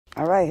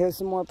All right, here's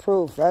some more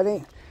proof.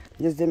 Ready?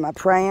 Just did my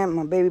praying.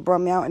 My baby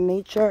brought me out in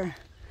nature.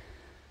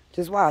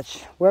 Just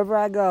watch. Wherever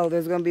I go,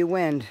 there's going to be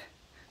wind.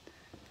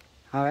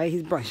 All right,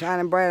 he's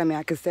shining bright on me.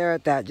 I can stare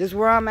at that. Just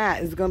where I'm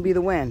at is going to be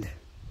the wind.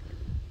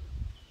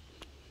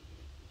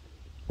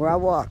 Where I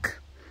walk.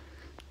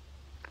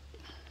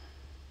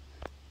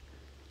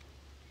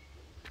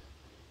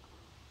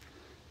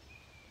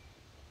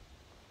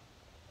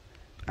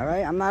 All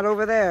right, I'm not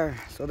over there,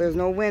 so there's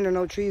no wind or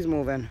no trees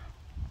moving.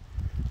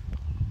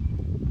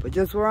 But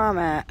just where I'm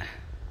at.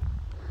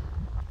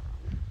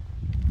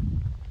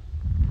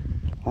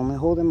 Only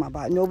holding my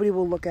body. Nobody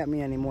will look at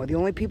me anymore. The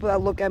only people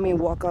that look at me and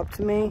walk up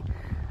to me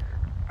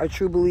are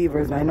true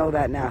believers, and I know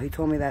that now. He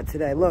told me that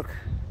today. Look,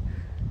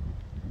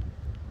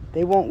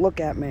 they won't look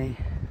at me.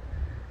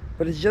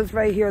 But it's just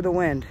right here, the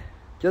wind.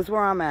 Just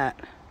where I'm at.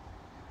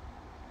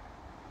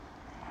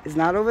 It's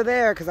not over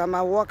there because I'm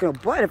not walking.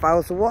 But if I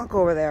was to walk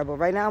over there, but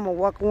right now I'm going to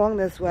walk along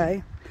this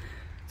way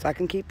so I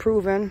can keep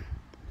proving.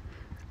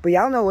 But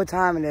y'all know what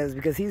time it is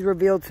because he's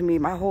revealed to me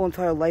my whole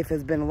entire life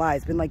has been a lie.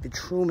 It's been like the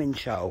Truman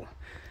Show.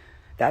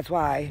 That's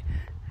why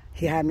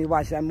he had me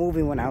watch that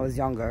movie when I was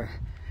younger.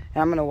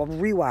 And I'm going to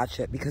rewatch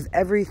it because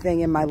everything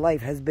in my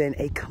life has been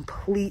a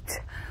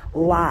complete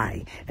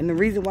lie. And the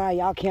reason why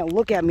y'all can't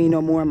look at me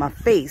no more in my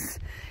face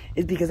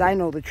is because I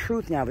know the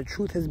truth now. The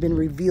truth has been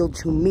revealed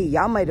to me.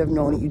 Y'all might have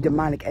known it, you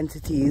demonic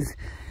entities.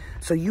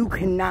 So you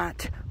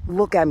cannot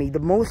look at me. The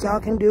most y'all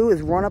can do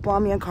is run up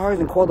on me in cars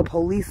and call the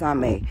police on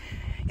me.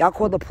 Y'all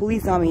called the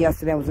police on me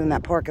yesterday. I was in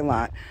that parking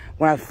lot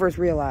when I first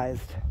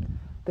realized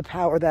the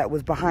power that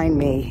was behind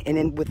me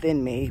and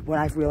within me. When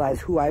I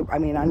realized who I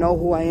mean, I know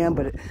who I am,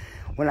 but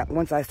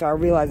once I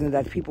started realizing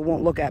that people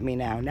won't look at me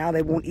now. Now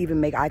they won't even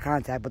make eye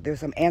contact, but there's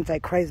some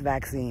Antichrist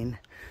vaccine.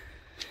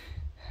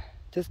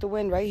 Just the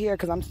wind right here,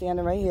 because I'm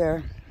standing right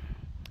here.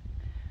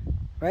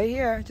 Right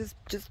here,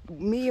 just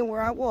me and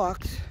where I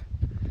walked.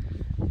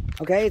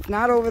 Okay, it's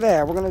not over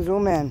there. We're going to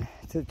zoom in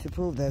to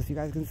prove this. You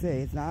guys can see.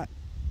 It's not,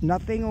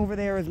 nothing over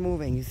there is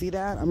moving. You see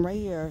that? I'm right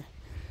here.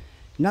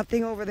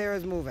 Nothing over there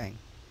is moving.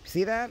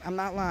 See that? I'm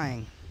not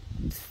lying.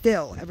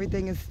 Still,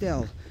 everything is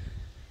still.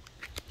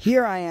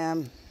 Here I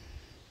am.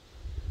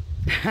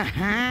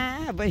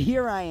 But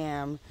here I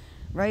am,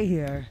 right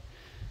here.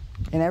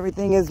 And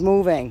everything is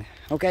moving.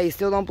 Okay, you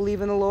still don't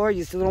believe in the Lord?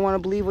 You still don't want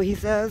to believe what he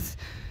says?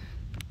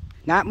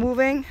 Not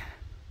moving?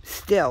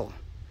 Still.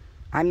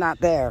 I'm not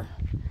there.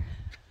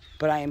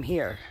 But I am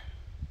here.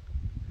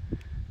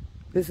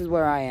 This is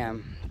where I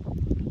am.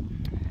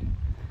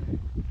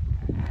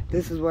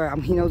 This is where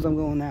he knows I'm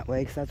going that way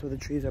because that's where the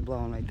trees are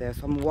blowing right there.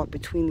 So I'm going to walk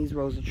between these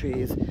rows of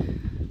trees.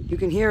 You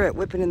can hear it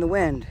whipping in the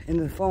wind, in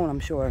the phone, I'm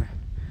sure.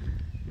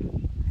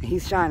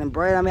 He's shining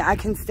bright. I mean, I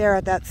can stare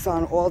at that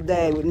sun all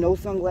day with no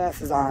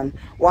sunglasses on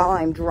while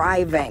I'm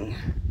driving.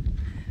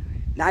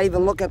 Not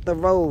even look at the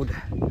road.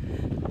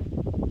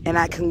 And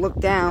I can look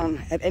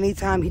down at any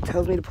time he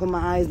tells me to put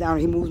my eyes down.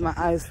 He moves my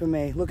eyes for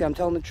me. Look, I'm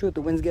telling the truth.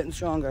 The wind's getting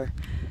stronger.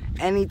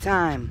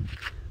 Anytime.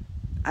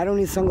 I don't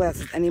need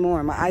sunglasses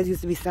anymore. My eyes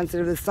used to be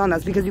sensitive to the sun.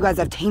 That's because you guys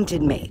have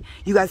tainted me.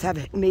 You guys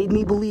have made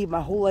me believe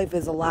my whole life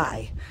is a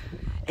lie.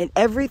 And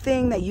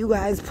everything that you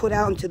guys put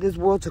out into this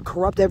world to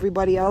corrupt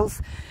everybody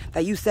else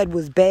that you said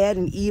was bad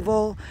and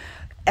evil,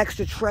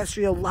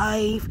 extraterrestrial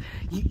life,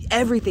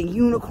 everything,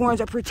 unicorns,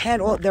 I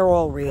pretend, they're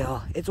all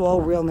real. It's all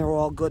real and they're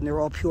all good and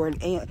they're all pure.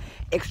 And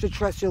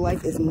extraterrestrial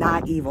life is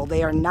not evil.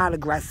 They are not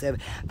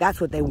aggressive.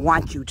 That's what they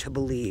want you to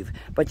believe.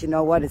 But you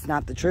know what? It's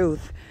not the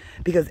truth.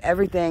 Because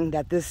everything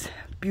that this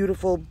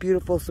beautiful,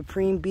 beautiful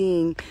supreme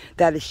being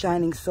that is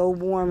shining so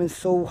warm and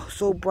so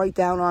bright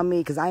down on me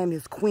because I am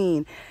his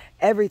queen,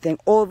 everything,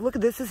 look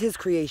at this is his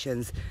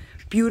creations.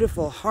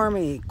 Beautiful,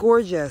 harmony,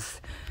 gorgeous,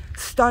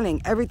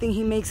 stunning. Everything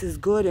he makes is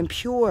good and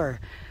pure.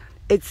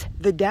 It's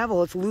the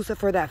devil, it's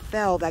Lucifer that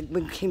fell, that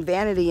became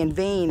vanity and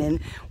vain and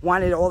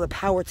wanted all the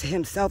power to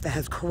himself that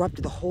has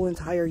corrupted the whole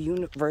entire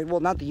universe. Well,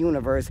 not the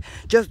universe,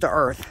 just the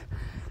earth.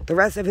 The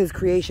rest of his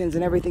creations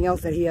and everything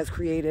else that he has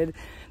created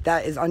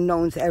that is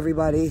unknown to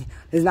everybody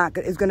is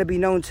going to be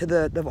known to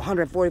the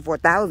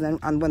 144,000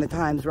 on when the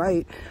time's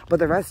right. But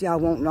the rest of y'all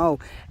won't know.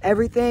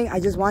 Everything, I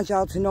just want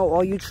y'all to know,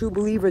 all you true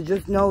believers,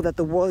 just know that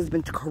the world has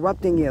been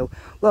corrupting you.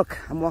 Look,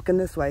 I'm walking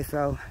this way,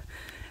 so.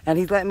 And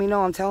he's letting me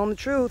know I'm telling the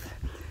truth.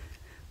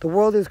 The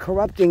world is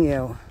corrupting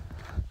you.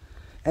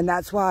 And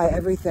that's why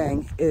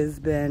everything has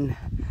been...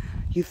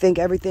 You think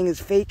everything is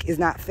fake is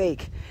not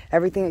fake.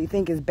 Everything that you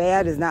think is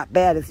bad is not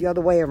bad. It's the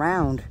other way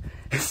around.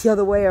 It's the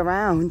other way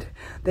around.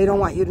 They don't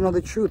want you to know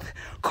the truth.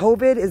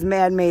 COVID is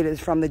man-made.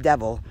 It's from the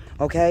devil,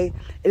 okay?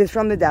 It is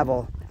from the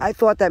devil. I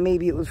thought that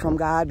maybe it was from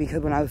God because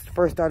when I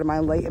first started my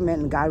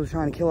enlightenment and God was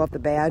trying to kill off the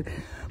bad.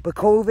 But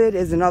COVID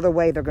is another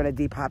way they're going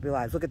to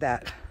depopulize. Look at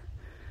that.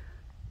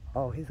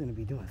 Oh, he's going to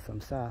be doing some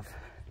stuff.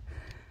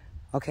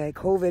 Okay,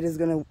 COVID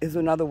is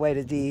another way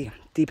to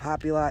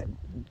depopulize.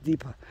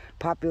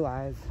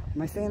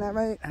 Am I saying that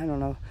right? I don't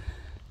know.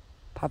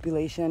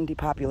 Population,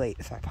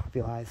 depopulate. Sorry,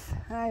 populize.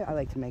 I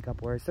like to make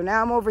up words. So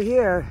now I'm over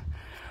here.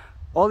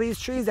 All these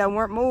trees that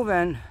weren't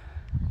moving.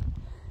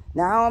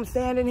 Now I'm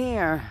standing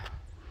here.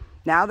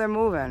 Now they're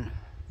moving.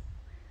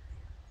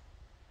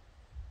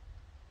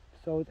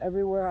 So it's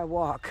everywhere I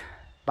walk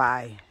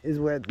by is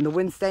where the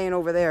wind's staying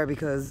over there,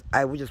 because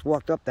I just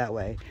walked up that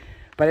way.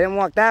 But I didn't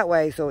walk that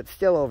way, so it's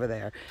still over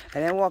there. I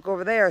didn't walk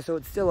over there, so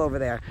it's still over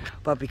there.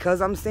 But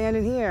because I'm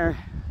standing here,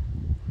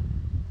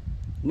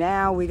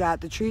 now we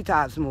got the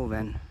treetops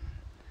moving.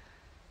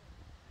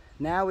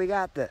 Now we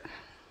got the...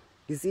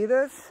 You see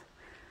this?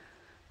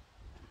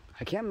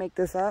 I can't make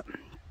this up.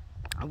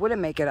 I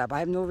wouldn't make it up. I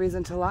have no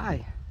reason to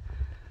lie.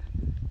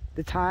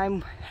 The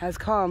time has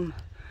come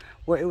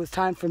where it was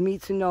time for me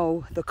to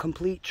know the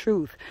complete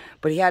truth.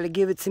 But he had to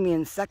give it to me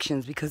in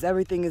sections, because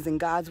everything is in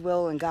God's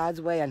will and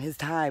God's way and his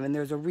time. And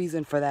there's a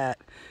reason for that.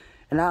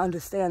 And I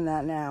understand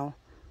that now.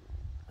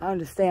 I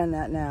understand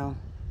that now.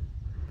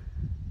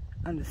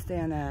 I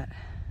understand that.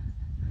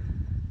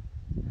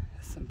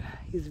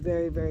 He's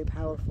very, very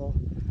powerful.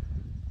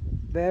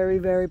 Very,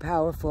 very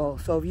powerful.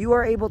 So if you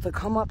are able to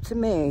come up to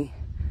me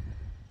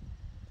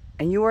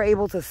and you are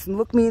able to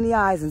look me in the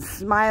eyes and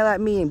smile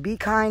at me and be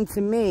kind to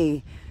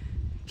me,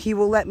 he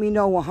will let me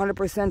know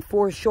 100%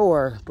 for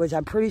sure, which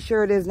I'm pretty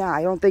sure it is now.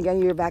 I don't think any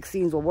of your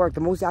vaccines will work. The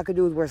most y'all could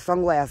do is wear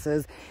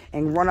sunglasses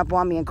and run up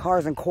on me in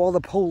cars and call the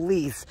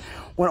police,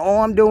 when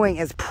all I'm doing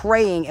is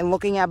praying and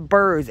looking at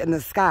birds in the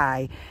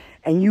sky.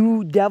 And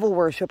you devil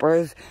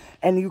worshippers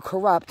and you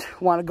corrupt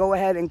want to go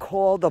ahead and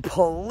call the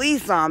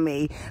police on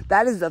me.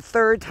 That is the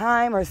third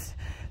time, or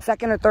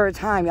second or third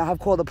time y'all have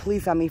called the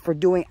police on me for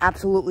doing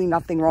absolutely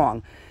nothing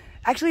wrong.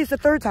 Actually, it's the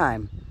third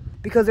time,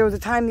 because there was a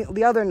time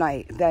the other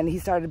night then he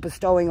started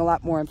bestowing a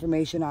lot more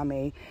information on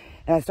me,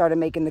 and I started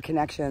making the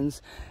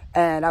connections.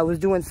 And I was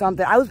doing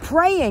something. I was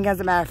praying, as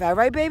a matter of fact,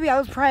 right, baby? I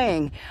was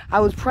praying. I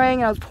was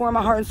praying, and I was pouring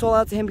my heart and soul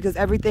out to him, because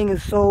everything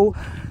is so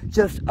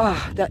just,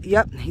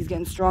 yep, he's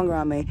getting stronger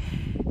on me.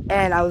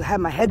 And I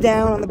had my head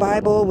down on the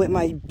Bible with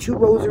my 2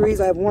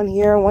 rosaries. I have one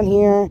here,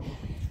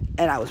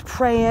 and I was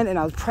praying, and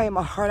I was praying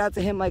my heart out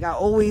to him like I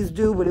always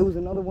do. But it was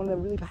another one of the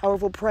really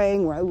powerful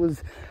praying where I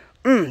was,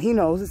 he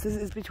knows,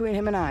 it's between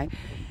him and I.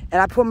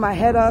 And I put my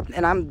head up,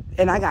 and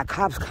I got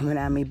cops coming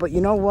at me. But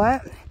you know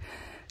what?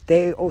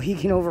 He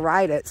can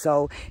override it.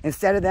 So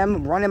instead of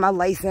them running my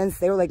license,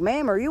 they were like,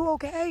 "Ma'am, are you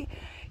okay?"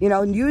 You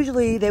know, and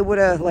usually they would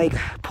have like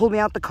pulled me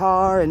out the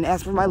car and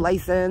asked for my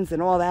license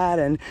and all that,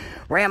 and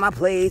ran my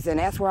plates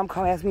and asked where I'm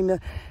coming, asked me.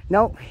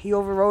 No, he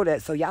overrode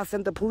it. So y'all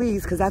sent the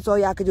police, because that's all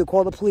y'all could do,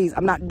 call the police.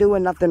 I'm not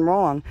doing nothing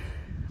wrong,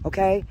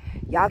 okay?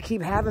 Y'all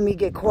keep having me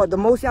get caught. The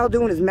most y'all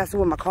doing is messing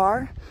with my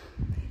car,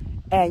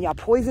 and y'all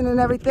poisoning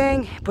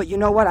everything. But you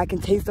know what? I can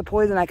taste the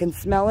poison. I can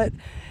smell it.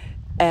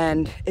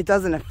 And it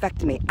doesn't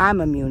affect me.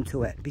 I'm immune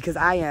to it, because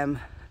I am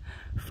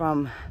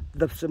from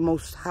the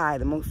Most High,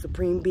 the most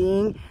supreme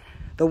being,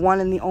 the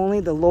one and the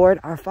only, the Lord,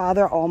 our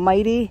Father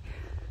Almighty.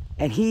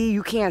 And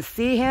you can't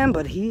see him,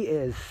 but he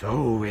is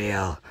so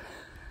real.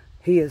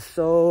 He is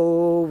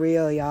so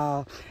real,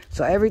 y'all.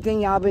 So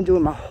everything y'all been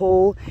doing my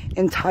whole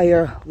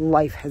entire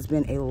life has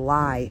been a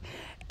lie.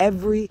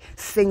 Every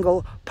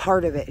single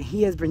part of it.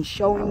 He has been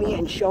showing me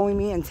and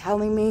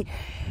telling me.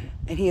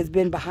 And he has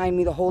been behind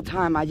me the whole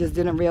time. I just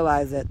didn't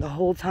realize it the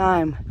whole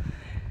time.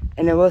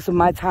 And it wasn't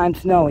my time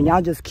to know. And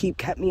y'all just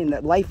kept me in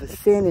that life of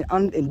sin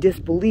and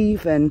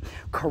disbelief and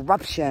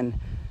corruption.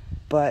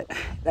 But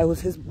that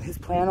was his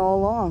plan all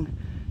along.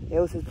 It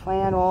was his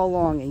plan all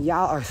along. And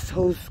y'all are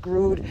so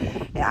screwed.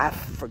 And I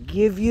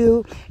forgive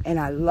you. And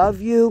I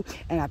love you.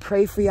 And I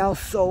pray for y'all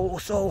so,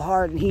 so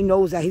hard. And he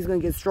knows that he's going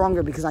to get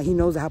stronger, because he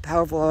knows how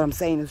powerful what I'm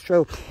saying is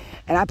true.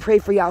 And I pray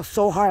for y'all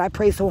so hard. I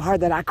pray so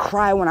hard that I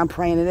cry when I'm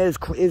praying. And it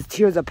is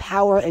tears of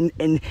power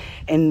and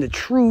the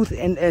truth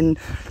and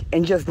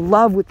just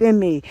love within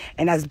me.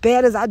 And as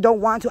bad as I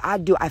don't want to, I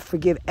do. I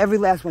forgive every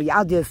last one.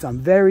 Y'all did some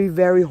very,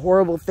 very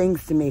horrible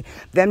things to me.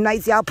 Them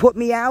nights y'all put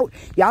me out,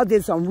 y'all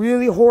did some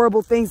really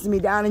horrible things to me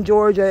down in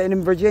Georgia and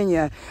in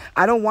Virginia.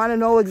 I don't want to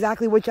know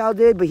exactly what y'all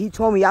did, but he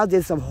told me y'all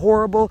did some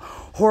horrible,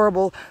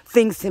 horrible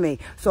things to me.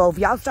 So if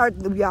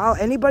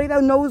anybody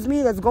that knows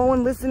me that's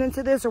listening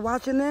to this or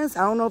watching this,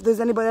 I don't know if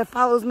there's anybody that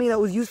follows me that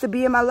was used to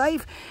be in my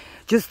life,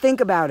 just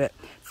think about it.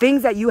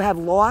 Things that you have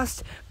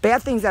lost,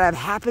 bad things that have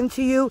happened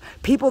to you,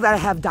 people that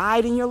have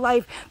died in your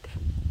life,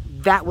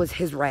 that was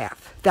his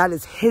wrath. That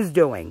is his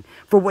doing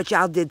for what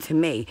y'all did to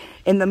me.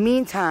 In the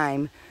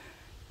meantime,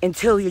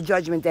 until your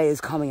judgment day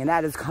is coming, and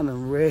that is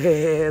coming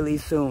really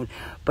soon.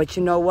 But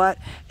you know what?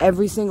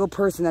 Every single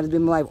person that has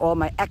been in my life, all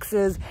my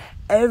exes,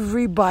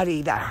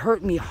 everybody that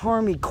hurt me,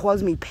 harmed me,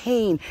 caused me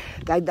pain,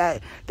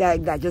 that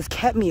just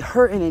kept me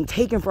hurting and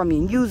taking from me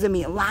and using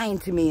me and lying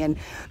to me and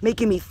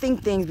making me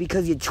think things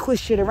because you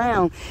twist shit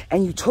around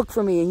and you took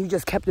from me and you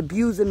just kept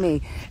abusing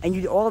me and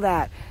you all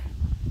that.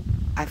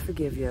 I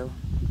forgive you.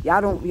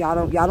 Y'all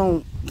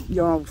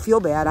don't feel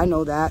bad. I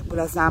know that, but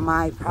that's not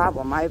my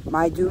problem.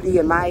 My duty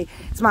and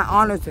it's my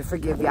honor to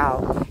forgive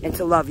y'all and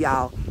to love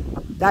y'all.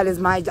 It's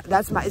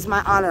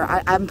my honor.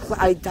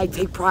 I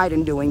take pride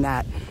in doing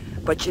that.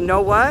 But you know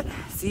what?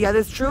 See how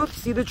this truth?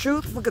 See the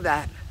truth? Look at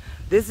that.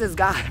 This is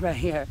God right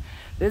here.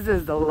 This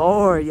is the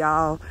Lord,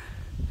 y'all.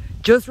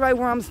 Just right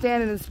where I'm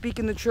standing and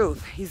speaking the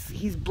truth.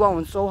 He's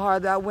blowing so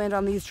hard that wind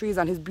on these trees,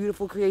 on his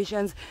beautiful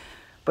creations.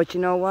 But you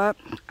know what?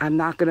 I'm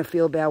not going to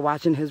feel bad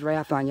watching his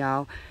wrath on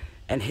y'all.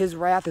 And his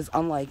wrath is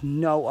unlike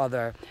no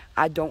other.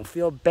 I don't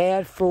feel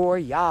bad for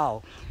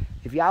y'all.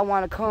 If y'all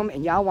want to come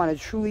and y'all want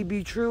to truly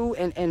be true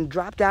and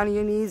drop down on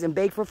your knees and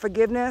beg for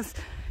forgiveness,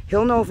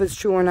 he'll know if it's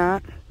true or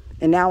not.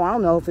 And now I'll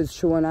know if it's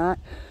true or not.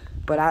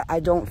 But I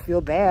don't feel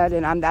bad,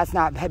 and that's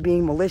not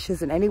being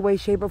malicious in any way,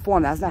 shape, or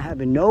form. That's not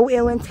having no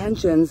ill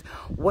intentions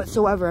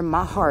whatsoever in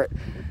my heart,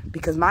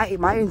 because my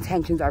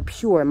intentions are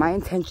pure. My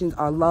intentions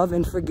are love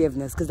and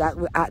forgiveness, because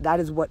that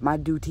is what my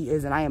duty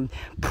is, and I am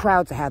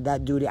proud to have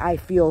that duty. I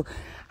feel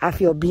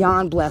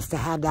beyond blessed to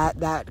have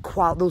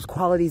those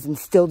qualities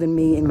instilled in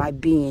me, in my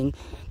being,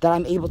 that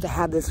I'm able to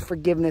have this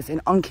forgiveness and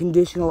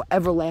unconditional,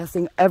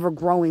 everlasting,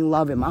 ever-growing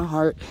love in my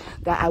heart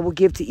that I will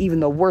give to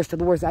even the worst of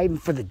the worst, not even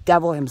for the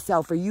devil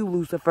himself. For you,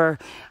 Lucifer,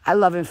 I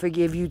love and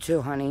forgive you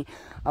too, honey.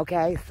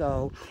 Okay,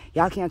 so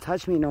y'all can't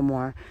touch me no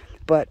more.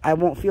 But I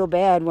won't feel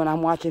bad when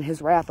I'm watching his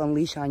wrath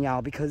unleash on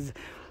y'all, because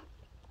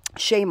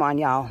shame on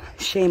y'all.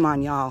 Shame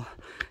on y'all.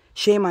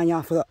 Shame on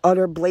y'all for the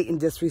utter blatant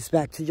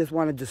disrespect to just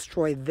want to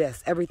destroy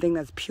this. Everything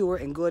that's pure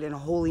and good and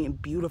holy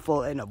and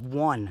beautiful and of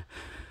one.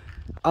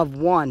 Of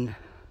one.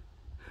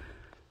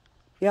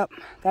 Yep,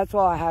 that's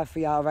all I have for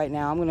y'all right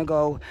now. I'm going to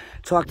go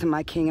talk to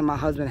my king and my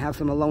husband, have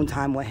some alone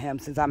time with him,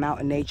 since I'm out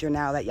in nature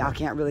now that y'all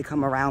can't really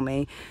come around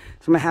me.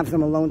 So I'm going to have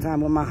some alone time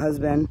with my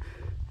husband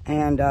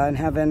and in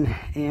heaven,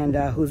 and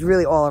who's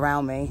really all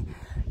around me.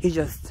 He's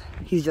just,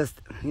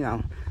 you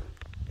know,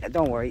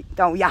 don't worry.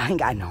 Y'all ain't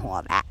got to know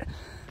all that.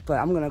 But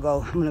I'm going to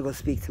go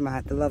speak to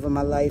the love of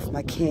my life,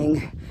 my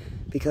king,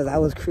 because I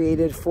was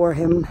created for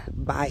him,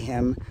 by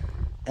him.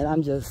 And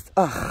I'm just,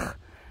 ugh.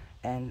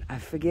 And I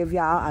forgive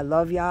y'all. I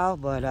love y'all.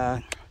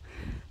 But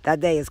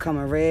that day is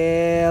coming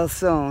real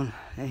soon.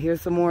 And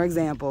here's some more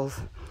examples.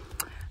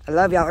 I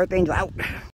love y'all. Earth Angel out.